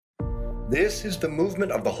This is the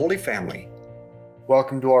movement of the Holy Family.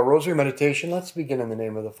 Welcome to our Rosary Meditation. Let's begin in the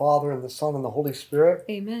name of the Father, and the Son, and the Holy Spirit.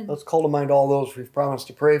 Amen. Let's call to mind all those we've promised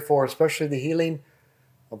to pray for, especially the healing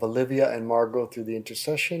of Olivia and Margot through the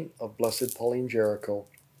intercession of Blessed Pauline Jaricot.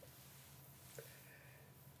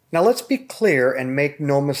 Now let's be clear and make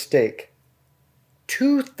no mistake.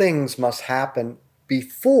 Two things must happen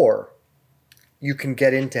before you can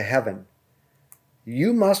get into heaven.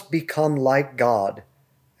 You must become like God,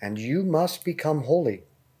 and you must become holy.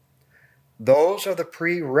 Those are the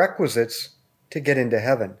prerequisites to get into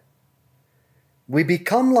heaven. We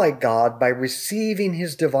become like God by receiving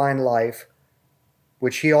His divine life,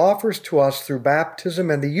 which He offers to us through baptism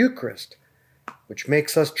and the Eucharist, which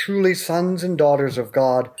makes us truly sons and daughters of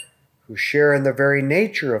God who share in the very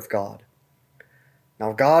nature of God.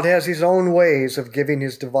 Now, God has His own ways of giving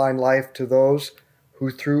His divine life to those who,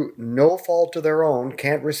 through no fault of their own,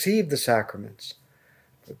 can't receive the sacraments.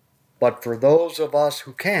 But for those of us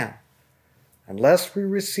who can, unless we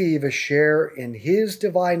receive a share in His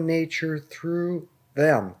divine nature through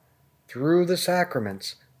them, through the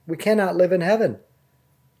sacraments, we cannot live in heaven.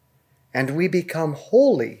 And we become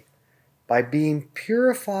holy by being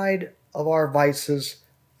purified of our vices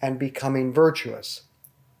and becoming virtuous.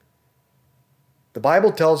 The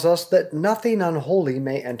Bible tells us that nothing unholy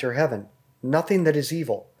may enter heaven, nothing that is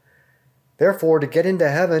evil. Therefore, to get into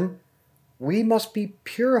heaven, we must be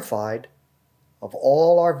purified of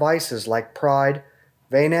all our vices like pride,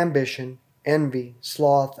 vain ambition, envy,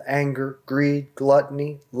 sloth, anger, greed,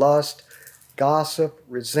 gluttony, lust, gossip,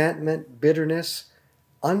 resentment, bitterness,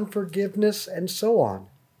 unforgiveness, and so on.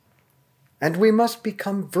 And we must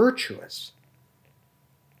become virtuous,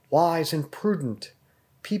 wise and prudent,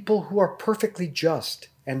 people who are perfectly just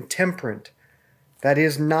and temperate, that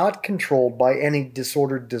is, not controlled by any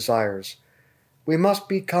disordered desires. We must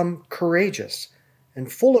become courageous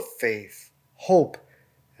and full of faith, hope,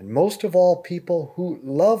 and most of all, people who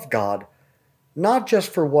love God, not just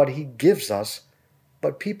for what He gives us,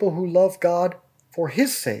 but people who love God for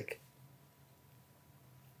His sake.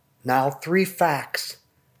 Now, 3 facts.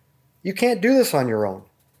 You can't do this on your own.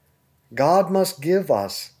 God must give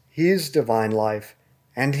us His divine life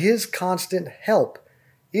and His constant help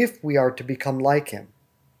if we are to become like Him.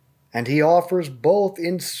 And He offers both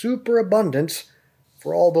in superabundance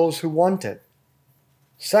for all those who want it.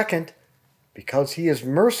 Second, because He is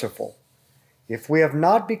merciful. If we have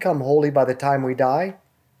not become holy by the time we die,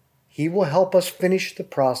 He will help us finish the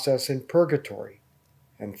process in purgatory.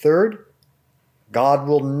 And third, God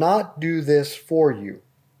will not do this for you.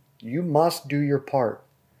 You must do your part.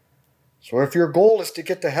 So if your goal is to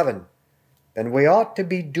get to heaven, then we ought to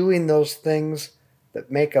be doing those things that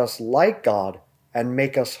make us like God and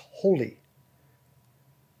make us holy.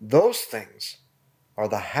 Those things are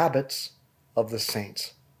the habits of the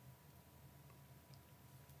saints.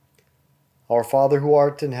 Our Father who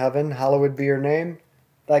art in heaven, hallowed be your name.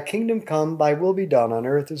 Thy kingdom come, thy will be done on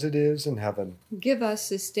earth as it is in heaven. Give us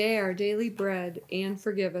this day our daily bread, and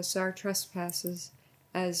forgive us our trespasses,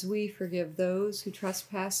 as we forgive those who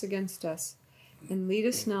trespass against us. And lead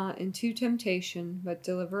us not into temptation, but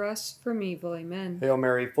deliver us from evil. Amen. Hail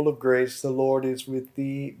Mary, full of grace, the Lord is with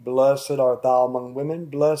thee. Blessed art thou among women,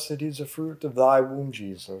 blessed is the fruit of thy womb,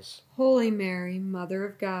 Jesus. Holy Mary, Mother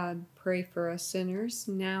of God, pray for us sinners,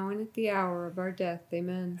 now and at the hour of our death.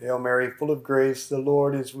 Amen. Hail Mary, full of grace, the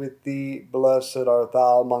Lord is with thee. Blessed art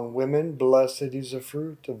thou among women, blessed is the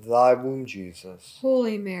fruit of thy womb, Jesus.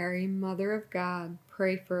 Holy Mary, Mother of God,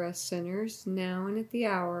 pray for us sinners, now and at the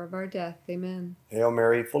hour of our death. Amen. Hail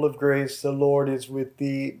Mary, full of grace, the Lord is with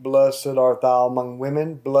thee. Blessed art thou among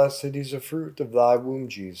women, blessed is the fruit of thy womb,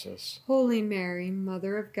 Jesus. Holy Mary,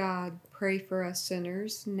 Mother of God, pray for us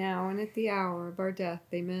sinners, now and at the hour of our death.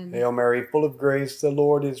 Amen. Hail Mary, full of grace, the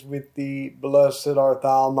Lord is with thee. Blessed art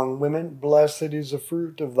thou among women, blessed is the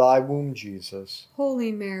fruit of thy womb, Jesus.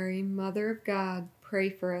 Holy Mary, Mother of God, pray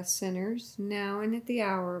for us sinners, now and at the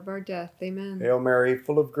hour of our death. Amen. Hail Mary,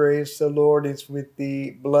 full of grace, the Lord is with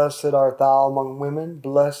thee. Blessed art thou among women,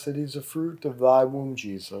 blessed is the fruit of thy womb,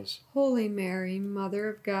 Jesus. Holy Mary, Mother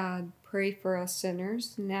of God, pray for us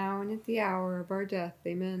sinners, now and at the hour of our death.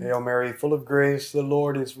 Amen. Hail Mary, full of grace, the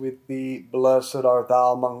Lord is with thee. Blessed art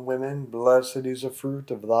thou among women, blessed is the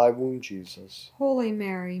fruit of thy womb, Jesus. Holy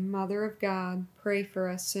Mary, Mother of God, pray for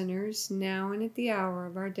us sinners, now and at the hour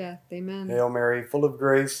of our death. Amen. Hail Mary, full of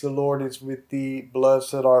grace, the Lord is with thee.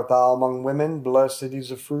 Blessed art thou among women, blessed is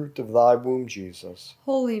the fruit of thy womb, Jesus.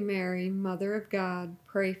 Holy Mary, Mother of God,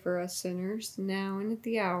 pray for us sinners, now and at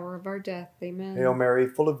the hour of our death. Amen. Hail Mary,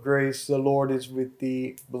 full of grace, the Lord is with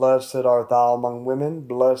thee. Blessed art thou among women,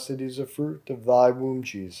 blessed is the fruit of thy womb,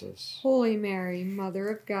 Jesus. Holy Mary, Mother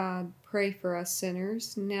of God, pray for us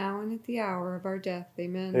sinners, now and at the hour of our death.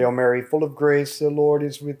 Amen. Hail Mary, full of grace, the Lord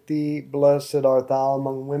is with thee. Blessed art thou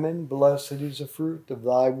among women, blessed is the fruit of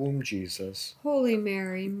thy womb, Jesus. Holy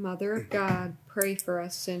Mary, Mother of God, pray for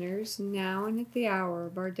us sinners, now and at the hour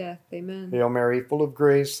of our death. Amen. Hail Mary, full of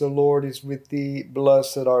grace, the Lord is with thee.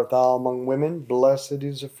 Blessed art thou among women, blessed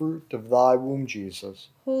is the fruit of thy womb, Jesus.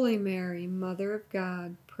 Holy Mary, Mother of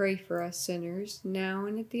God, pray for us sinners, now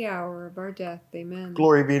and at the hour of our death. Amen.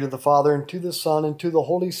 Glory be to the Father, and to the Son, and to the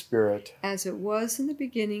Holy Spirit. As it was in the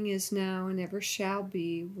beginning, is now, and ever shall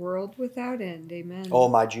be, world without end. Amen. O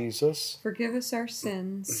my Jesus, forgive us our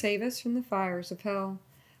sins, save us from the fires of hell.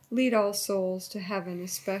 Lead all souls to heaven,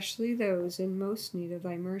 especially those in most need of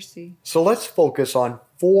thy mercy. so let's focus on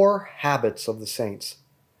 4 habits of the saints.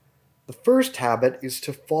 The first habit is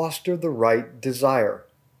to foster the right desire,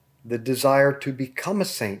 the desire to become a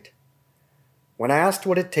saint. When asked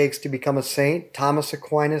what it takes to become a saint, Thomas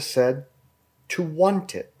Aquinas said, to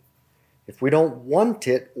want it. If we don't want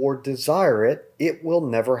it or desire it, it will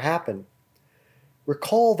never happen.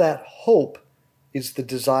 Recall that hope is the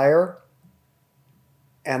desire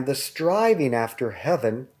and the striving after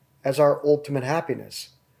heaven as our ultimate happiness.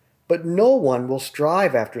 But no one will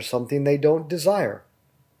strive after something they don't desire.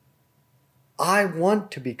 I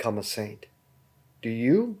want to become a saint. Do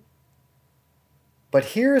you? But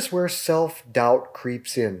here's where self-doubt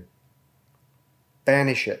creeps in.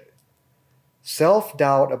 Banish it.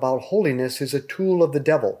 Self-doubt about holiness is a tool of the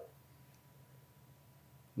devil.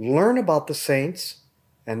 Learn about the saints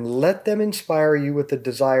and let them inspire you with the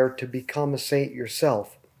desire to become a saint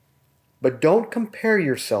yourself. But don't compare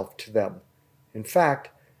yourself to them. In fact,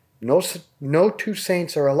 no 2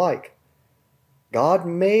 saints are alike. God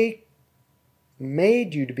made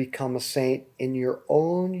you to become a saint in your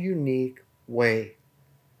own unique way.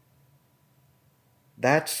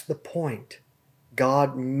 That's the point.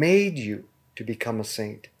 God made you to become a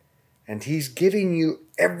saint, and He's giving you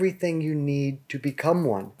everything you need to become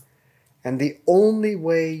one. And the only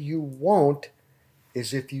way you won't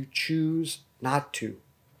is if you choose not to.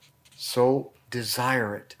 So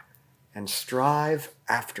desire it and strive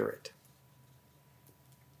after it.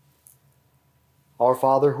 Our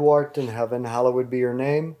Father who art in heaven, hallowed be your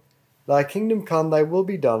name. Thy kingdom come, thy will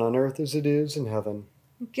be done on earth as it is in heaven.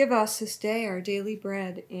 Give us this day our daily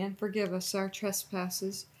bread, and forgive us our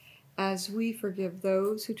trespasses, as we forgive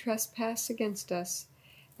those who trespass against us.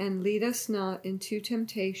 And lead us not into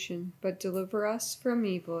temptation, but deliver us from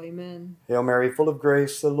evil. Amen. Hail Mary, full of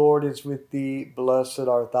grace, the Lord is with thee. Blessed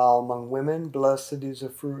art thou among women, blessed is the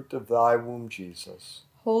fruit of thy womb, Jesus.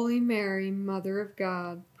 Holy Mary, Mother of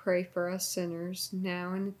God, pray for us sinners,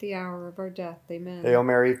 now and at the hour of our death. Amen. Hail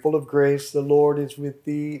Mary, full of grace, the Lord is with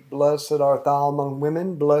thee. Blessed art thou among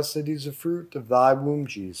women, blessed is the fruit of thy womb,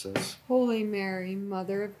 Jesus. Holy Mary,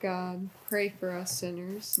 Mother of God, pray for us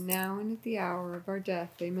sinners, now and at the hour of our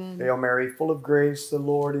death. Amen. Hail Mary, full of grace, the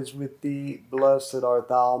Lord is with thee. Blessed art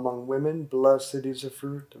thou among women, blessed is the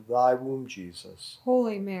fruit of thy womb, Jesus.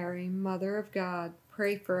 Holy Mary, Mother of God,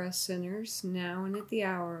 pray for us sinners, now and at the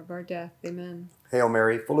hour of our death. Amen. Hail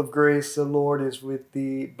Mary, full of grace, the Lord is with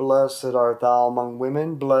thee. Blessed art thou among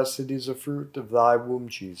women, blessed is the fruit of thy womb,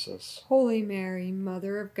 Jesus. Holy Mary,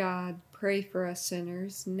 Mother of God, pray for us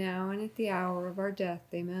sinners, now and at the hour of our death.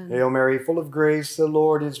 Amen. Hail Mary, full of grace, the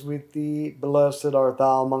Lord is with thee. Blessed art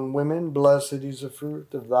thou among women, blessed is the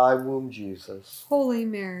fruit of thy womb, Jesus. Holy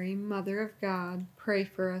Mary, Mother of God, pray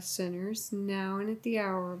for us sinners, now and at the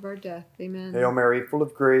hour of our death. Amen. Hail Mary, full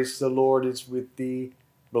of grace, the Lord is with thee.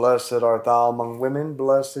 Blessed art thou among women,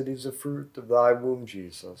 blessed is the fruit of thy womb,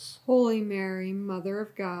 Jesus. Holy Mary, Mother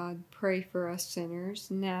of God, pray for us sinners,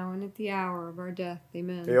 now and at the hour of our death.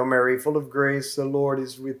 Amen. Hail Mary, full of grace, the Lord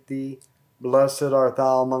is with thee. Blessed art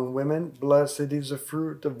thou among women, blessed is the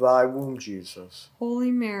fruit of thy womb, Jesus. Holy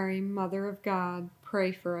Mary, Mother of God,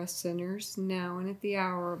 pray for us sinners, now and at the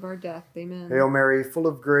hour of our death. Amen. Hail Mary, full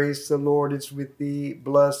of grace, the Lord is with thee.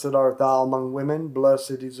 Blessed art thou among women,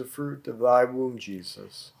 blessed is the fruit of thy womb,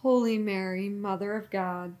 Jesus. Holy Mary, Mother of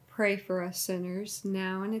God, pray for us sinners,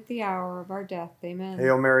 now and at the hour of our death. Amen.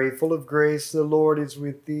 Hail Mary, full of grace, the Lord is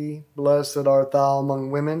with thee. Blessed art thou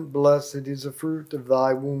among women, blessed is the fruit of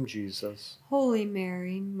thy womb, Jesus. Holy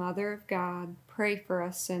Mary, Mother of God, pray for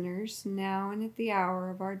us sinners, now and at the hour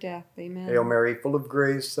of our death. Amen. Hail Mary, full of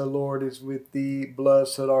grace, the Lord is with thee.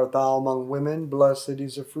 Blessed art thou among women, blessed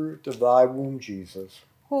is the fruit of thy womb, Jesus.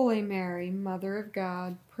 Holy Mary, Mother of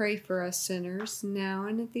God, pray for us sinners, now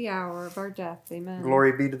and at the hour of our death. Amen.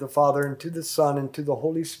 Glory be to the Father, and to the Son, and to the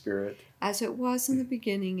Holy Spirit. As it was in the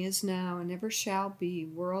beginning, is now, and ever shall be,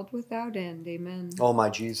 world without end. Amen. O my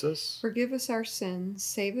Jesus, Forgive us our sins,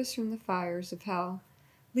 save us from the fires of hell.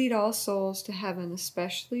 Lead all souls to heaven,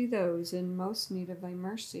 especially those in most need of thy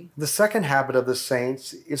mercy. the second habit of the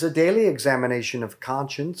saints is a daily examination of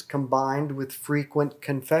conscience combined with frequent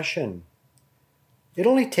confession. It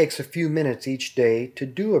only takes a few minutes each day to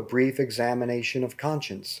do a brief examination of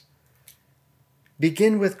conscience.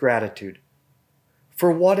 Begin with gratitude.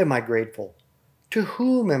 For what am I grateful? To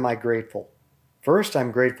whom am I grateful? First,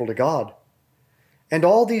 I'm grateful to God. And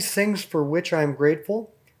all these things for which I am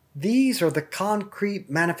grateful, these are the concrete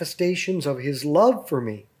manifestations of His love for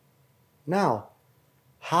me. Now,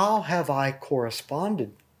 how have I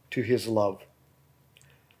corresponded to His love?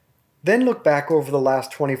 Then look back over the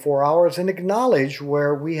last 24 hours and acknowledge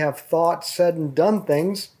where we have thought, said, and done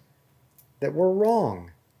things that were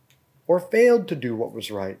wrong or failed to do what was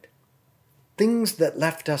right. Things that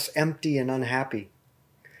left us empty and unhappy.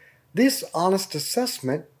 This honest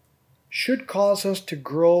assessment should cause us to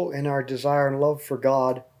grow in our desire and love for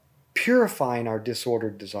God, purifying our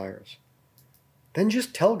disordered desires. Then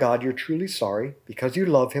just tell God you're truly sorry because you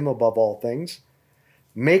love Him above all things.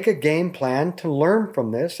 Make a game plan to learn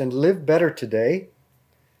from this and live better today.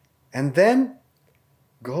 And then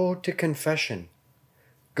go to confession.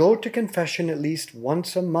 Go to confession at least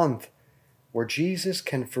once a month, where Jesus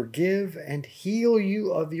can forgive and heal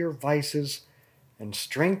you of your vices and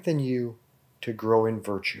strengthen you to grow in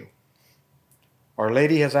virtue. Our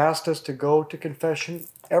Lady has asked us to go to confession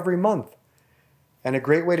every month. And a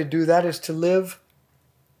great way to do that is to live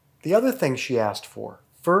the other thing she asked for.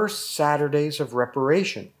 First Saturdays of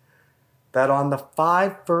reparation, that on the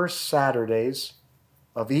 5 first Saturdays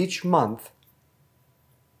of each month,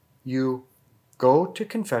 you go to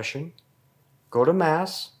confession, go to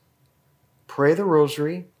Mass, pray the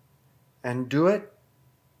Rosary, and do it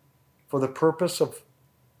for the purpose of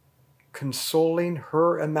consoling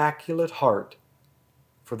her Immaculate Heart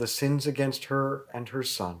for the sins against her and her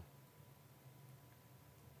Son.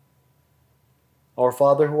 Our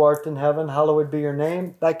Father who art in heaven, hallowed be your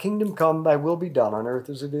name. Thy kingdom come, thy will be done on earth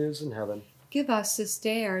as it is in heaven. Give us this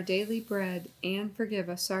day our daily bread, and forgive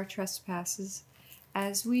us our trespasses,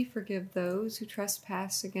 as we forgive those who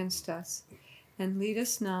trespass against us. And lead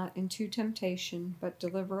us not into temptation, but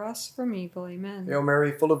deliver us from evil. Amen. Hail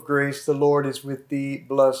Mary, full of grace, the Lord is with thee.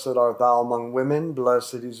 Blessed art thou among women,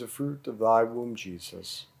 blessed is the fruit of thy womb,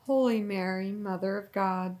 Jesus. Holy Mary, Mother of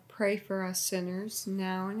God, pray for us sinners,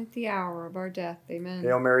 now and at the hour of our death. Amen.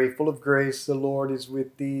 Hail Mary, full of grace, the Lord is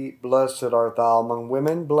with thee. Blessed art thou among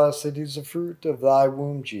women, blessed is the fruit of thy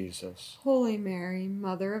womb, Jesus. Holy Mary,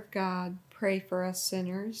 Mother of God, pray for us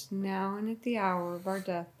sinners, now and at the hour of our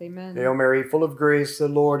death. Amen. Hail Mary, full of grace, the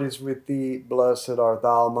Lord is with thee. Blessed art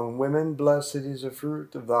thou among women, blessed is the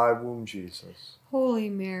fruit of thy womb, Jesus. Holy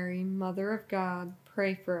Mary, Mother of God,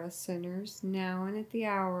 pray for us sinners, now and at the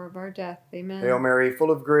hour of our death. Amen. Hail Mary, full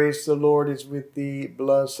of grace, the Lord is with thee.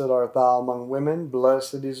 Blessed art thou among women,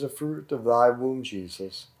 blessed is the fruit of thy womb,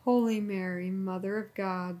 Jesus. Holy Mary, Mother of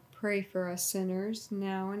God, pray for us sinners,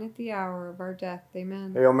 now and at the hour of our death.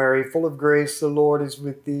 Amen. Hail Mary, full of grace, the Lord is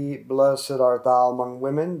with thee. Blessed art thou among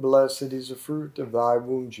women, blessed is the fruit of thy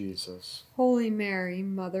womb, Jesus. Holy Mary,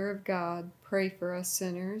 Mother of God, pray for us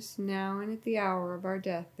sinners, now and at the hour of our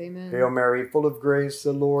death. Amen. Hail Mary, full of grace,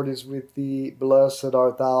 the Lord is with thee. Blessed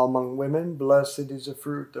art thou among women, blessed is the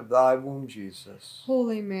fruit of thy womb, Jesus.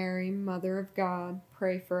 Holy Mary, Mother of God,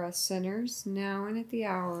 pray for us sinners, now and at the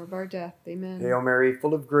hour of our death. Amen. Hail Mary,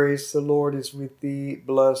 full of grace, the Lord is with thee.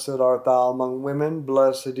 Blessed art thou among women,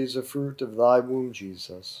 blessed is the fruit of thy womb,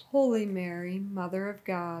 Jesus. Holy Mary, Mother of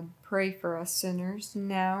God, pray for us sinners,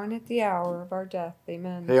 now and at the hour of our death.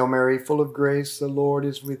 Amen. Hail Mary, full of grace, the Lord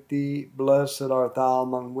is with thee. Blessed art thou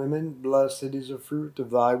among women, blessed is the fruit of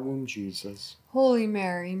thy womb, Jesus. Holy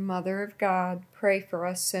Mary, Mother of God, pray for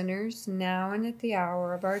us sinners, now and at the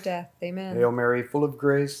hour of our death. Amen. Hail Mary, full of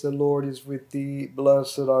grace, the Lord is with thee.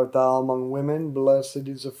 Blessed art thou among women, blessed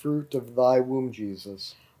is the fruit of thy womb,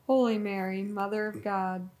 Jesus. Holy Mary, Mother of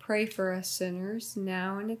God, pray for us sinners,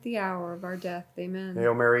 now and at the hour of our death. Amen.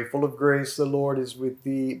 Hail Mary, full of grace, the Lord is with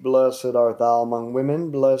thee. Blessed art thou among women,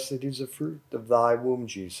 blessed is the fruit of thy womb,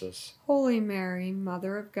 Jesus. Holy Mary,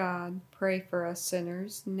 Mother of God, pray for us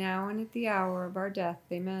sinners, now and at the hour of our death.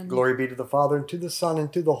 Amen. Glory be to the Father, and to the Son,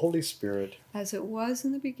 and to the Holy Spirit. As it was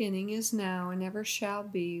in the beginning, is now, and ever shall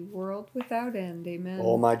be, world without end. Amen.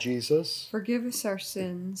 O my Jesus, forgive us our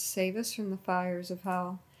sins, save us from the fires of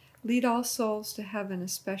hell. Lead all souls to heaven,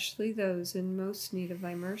 especially those in most need of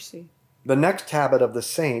thy mercy. the next habit of the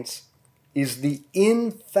saints is the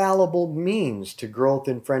infallible means to growth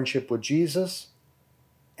in friendship with Jesus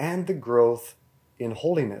and the growth in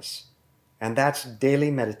holiness. And that's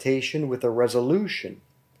daily meditation with a resolution.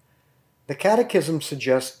 The Catechism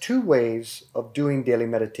suggests two ways of doing daily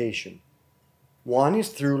meditation. One is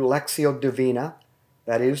through Lectio Divina,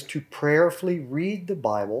 that is, to prayerfully read the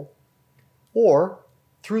Bible, or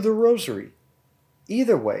through the Rosary.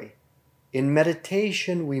 Either way, in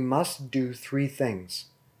meditation we must do three things.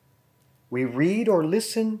 We read or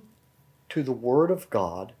listen to the Word of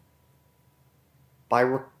God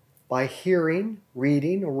by hearing,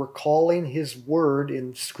 reading, or recalling His Word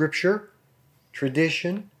in Scripture,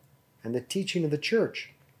 tradition, and the teaching of the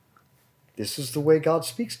Church. This is the way God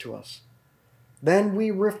speaks to us. Then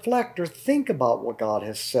we reflect or think about what God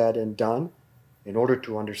has said and done in order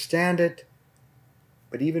to understand it,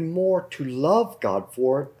 but even more to love God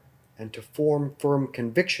for it and to form firm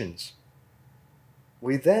convictions.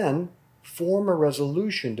 We then form a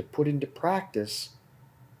resolution to put into practice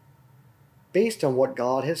based on what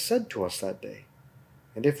God has said to us that day.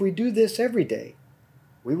 And if we do this every day,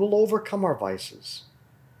 we will overcome our vices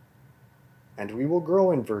and we will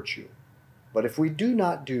grow in virtue. But if we do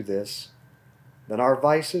not do this, then our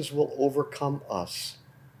vices will overcome us.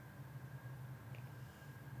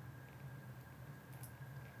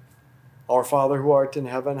 Our Father who art in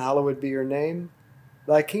heaven, hallowed be your name.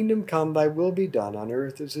 Thy kingdom come, thy will be done on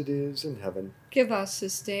earth as it is in heaven. Give us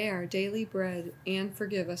this day our daily bread, and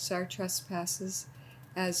forgive us our trespasses,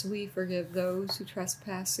 as we forgive those who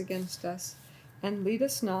trespass against us. And lead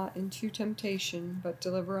us not into temptation, but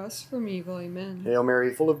deliver us from evil. Amen. Hail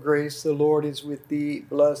Mary, full of grace, the Lord is with thee.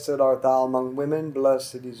 Blessed art thou among women,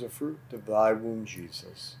 blessed is the fruit of thy womb,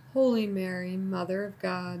 Jesus. Holy Mary, Mother of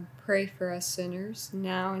God, pray for us sinners,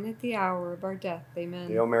 now and at the hour of our death. Amen.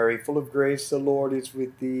 Hail Mary, full of grace, the Lord is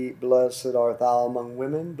with thee. Blessed art thou among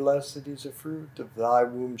women, blessed is the fruit of thy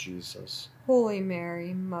womb, Jesus. Holy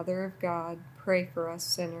Mary, Mother of God, pray for us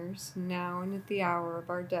sinners, now and at the hour of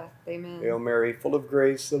our death. Amen. Hail Mary, full of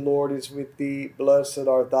grace, the Lord is with thee. Blessed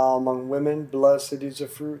art thou among women, blessed is the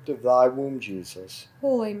fruit of thy womb, Jesus.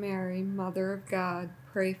 Holy Mary, Mother of God,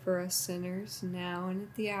 pray for us sinners, now and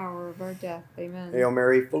at the hour of our death. Amen. Hail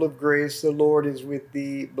Mary, full of grace, the Lord is with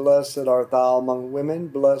thee. Blessed art thou among women,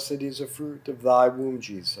 blessed is the fruit of thy womb,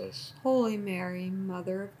 Jesus. Holy Mary,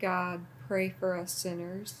 Mother of God, pray for us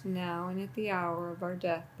sinners, now and at the hour of our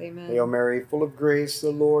death. Amen. Hail Mary, full of grace, the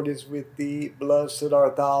Lord is with thee. Blessed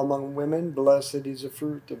art thou among women, blessed is the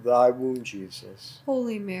fruit of thy womb, Jesus.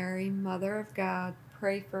 Holy Mary, Mother of God,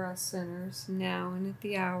 pray for us sinners, now and at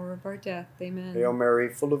the hour of our death. Amen. Hail Mary,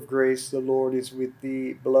 full of grace, the Lord is with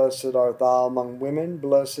thee. Blessed art thou among women,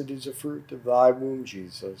 blessed is the fruit of thy womb,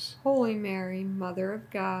 Jesus. Holy Mary, Mother of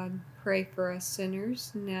God, pray for us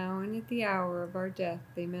sinners, now and at the hour of our death.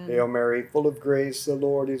 Amen. Hail Mary, full of grace, the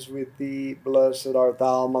Lord is with thee. Blessed art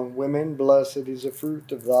thou among women, blessed is the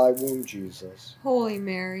fruit of thy womb, Jesus. Holy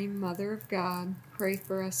Mary, Mother of God, pray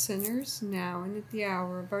for us sinners, now and at the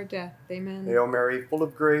hour of our death. Amen. Hail Mary, full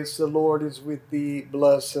of grace, the Lord is with thee.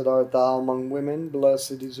 Blessed art thou among women,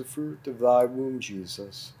 blessed is the fruit of thy womb,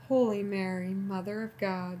 Jesus. Holy Mary, Mother of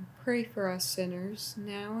God, pray for us sinners,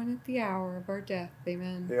 now and at the hour of our death.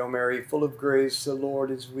 Amen. Hail Mary, full of grace, the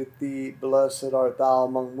Lord is with thee. Blessed art thou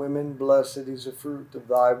among women, blessed is the fruit of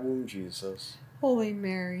thy womb, Jesus. Holy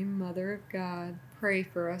Mary, Mother of God, pray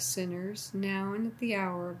for us sinners, now and at the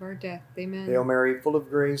hour of our death. Amen. Hail Mary, full of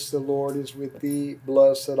grace, the Lord is with thee.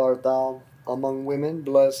 Blessed art thou among women,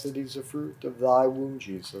 blessed is the fruit of thy womb,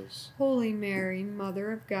 Jesus. Holy Mary,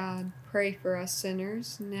 Mother of God, pray for us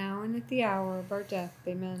sinners, now and at the hour of our death.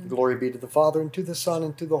 Amen. Glory be to the Father, and to the Son,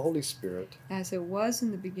 and to the Holy Spirit. As it was in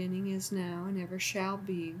the beginning, is now, and ever shall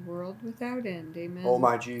be, world without end. Amen. O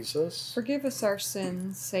my Jesus, forgive us our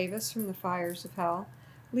sins, save us from the fires of hell.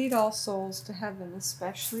 Lead all souls to heaven,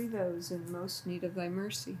 especially those in most need of thy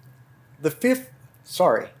mercy. the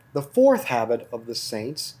fourth habit of the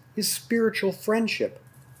saints is spiritual friendship.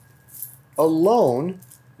 Alone,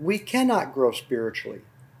 we cannot grow spiritually.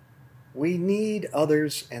 We need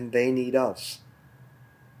others and they need us.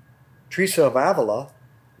 Teresa of Avila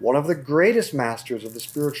one of the greatest masters of the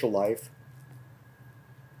spiritual life,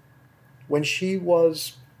 when she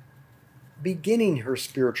was beginning her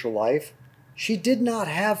spiritual life, she did not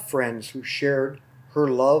have friends who shared her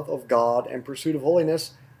love of God and pursuit of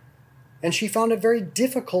holiness, and she found it very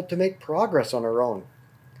difficult to make progress on her own.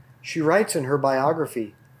 She writes in her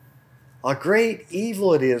biography, "A great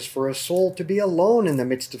evil it is for a soul to be alone in the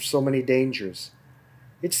midst of so many dangers.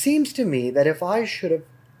 It seems to me that if I should have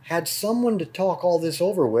had someone to talk all this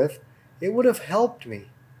over with, it would have helped me.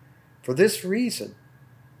 For this reason,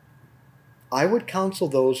 I would counsel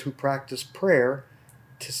those who practice prayer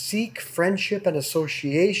to seek friendship and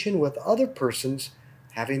association with other persons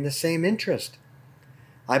having the same interest.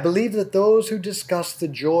 I believe that those who discuss the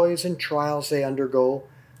joys and trials they undergo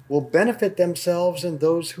will benefit themselves and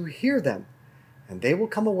those who hear them, and they will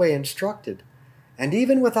come away instructed, and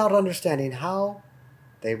even without understanding how,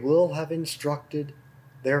 they will have instructed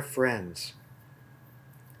their friends."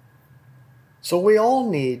 So we all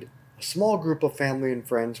need a small group of family and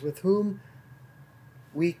friends with whom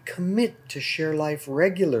we commit to share life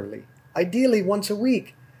regularly, ideally once a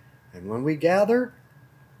week. And when we gather,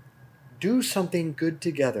 do something good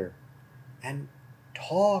together and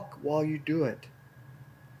talk while you do it.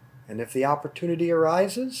 And if the opportunity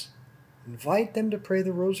arises, invite them to pray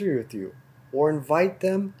the rosary with you, or invite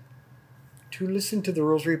them to listen to the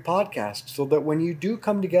Rosary podcast so that when you do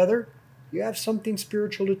come together, you have something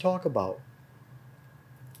spiritual to talk about.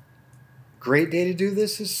 Great day to do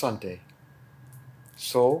this is Sunday.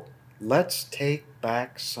 So let's take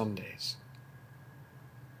back Sundays.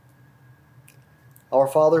 Our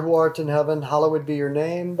Father who art in heaven, hallowed be your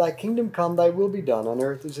name. Thy kingdom come, thy will be done on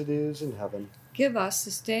earth as it is in heaven. Give us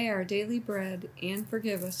this day our daily bread, and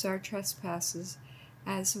forgive us our trespasses,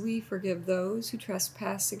 as we forgive those who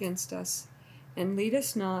trespass against us. And lead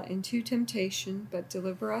us not into temptation, but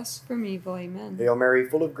deliver us from evil. Amen. Hail Mary,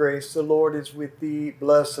 full of grace, the Lord is with thee.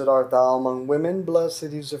 Blessed art thou among women. Blessed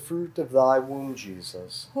is the fruit of thy womb,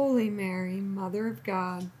 Jesus. Holy Mary, Mother of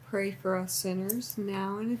God, pray for us sinners,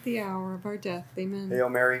 now and at the hour of our death. Amen. Hail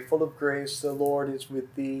Mary, full of grace, the Lord is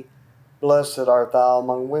with thee. Blessed art thou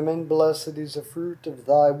among women. Blessed is the fruit of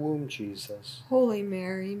thy womb, Jesus. Holy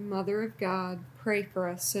Mary, Mother of God, pray for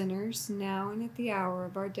us sinners, now and at the hour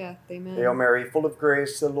of our death. Amen. Hail Mary, full of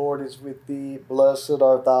grace, the Lord is with thee. Blessed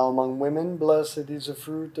art thou among women. Blessed is the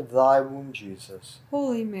fruit of thy womb, Jesus.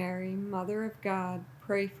 Holy Mary, Mother of God,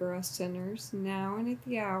 pray for us sinners, now and at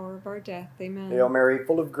the hour of our death. Amen. Hail Mary,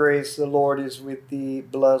 full of grace, the Lord is with thee.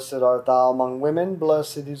 Blessed art thou among women.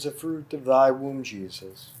 Blessed is the fruit of thy womb,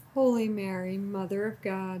 Jesus. Holy Mary, Mother of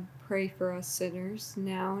God, pray for us sinners,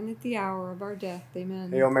 now and at the hour of our death.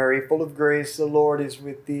 Amen. Hail Mary, full of grace, the Lord is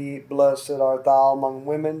with thee. Blessed art thou among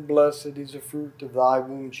women. Blessed is the fruit of thy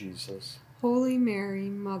womb, Jesus. Holy Mary,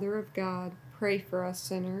 Mother of God, pray for us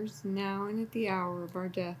sinners, now and at the hour of our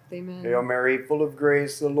death. Amen. Hail Mary, full of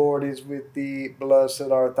grace, the Lord is with thee. Blessed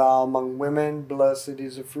art thou among women. Blessed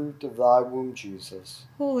is the fruit of thy womb, Jesus.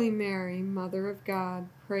 Holy Mary, Mother of God,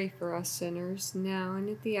 pray for us sinners, now and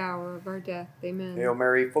at the hour of our death. Amen. Hail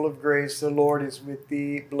Mary, full of grace, the Lord is with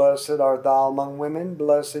thee. Blessed art thou among women.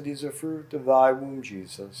 Blessed is the fruit of thy womb,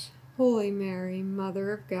 Jesus. Holy Mary,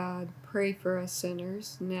 Mother of God, pray for us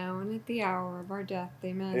sinners, now and at the hour of our death.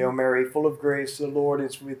 Amen. Hail Mary, full of grace, the Lord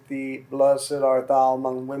is with thee. Blessed art thou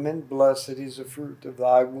among women. Blessed is the fruit of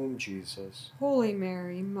thy womb, Jesus. Holy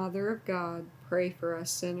Mary, Mother of God, pray for us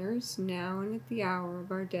sinners, now and at the hour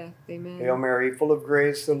of our death. Amen. Hail Mary, full of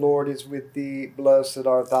grace, the Lord is with thee. Blessed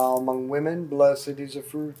art thou among women. Blessed is the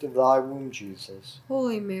fruit of thy womb, Jesus.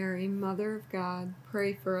 Holy Mary, Mother of God,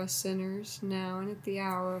 pray for us sinners, now and at the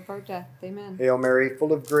hour of our death. Amen. Hail Mary,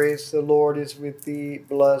 full of grace, the Lord is with thee.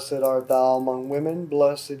 Blessed art thou among women.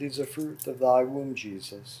 Blessed is the fruit of thy womb,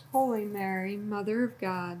 Jesus. Holy Mary, Mother of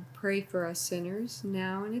God, pray for us sinners,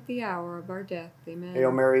 now and at the hour of our death. Amen.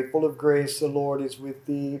 Hail Mary, full of grace, the Lord is with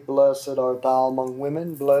thee. Blessed art thou among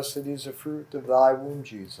women. Blessed is the fruit of thy womb,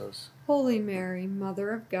 Jesus. Holy Mary,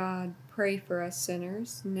 Mother of God, pray for us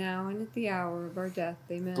sinners, now and at the hour of our death.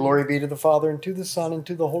 Amen. Glory be to the Father, and to the Son, and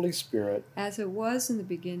to the Holy Spirit. As it was in the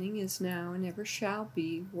beginning, is now, and ever shall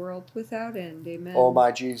be, world without end. Amen. O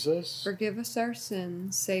my Jesus, forgive us our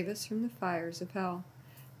sins, save us from the fires of hell.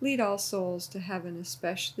 Lead all souls to heaven,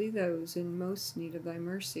 especially those in most need of thy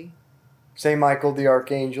mercy. Saint Michael the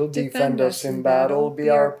Archangel, defend us in battle. Be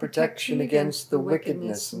our protection against the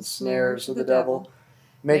wickedness and snares of the devil.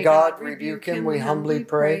 May God rebuke him, we humbly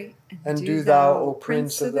pray. And do thou, O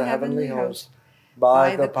Prince of the heavenly host,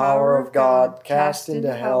 by the power of God, cast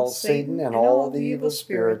into hell Satan and all the evil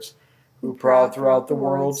spirits who prowl throughout the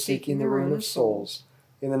world seeking the ruin of souls.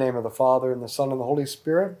 In the name of the Father, and the Son, and the Holy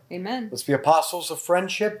Spirit. Amen. Let's be apostles of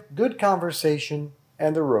friendship, good conversation,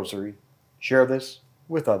 and the rosary. Share this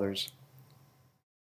with others.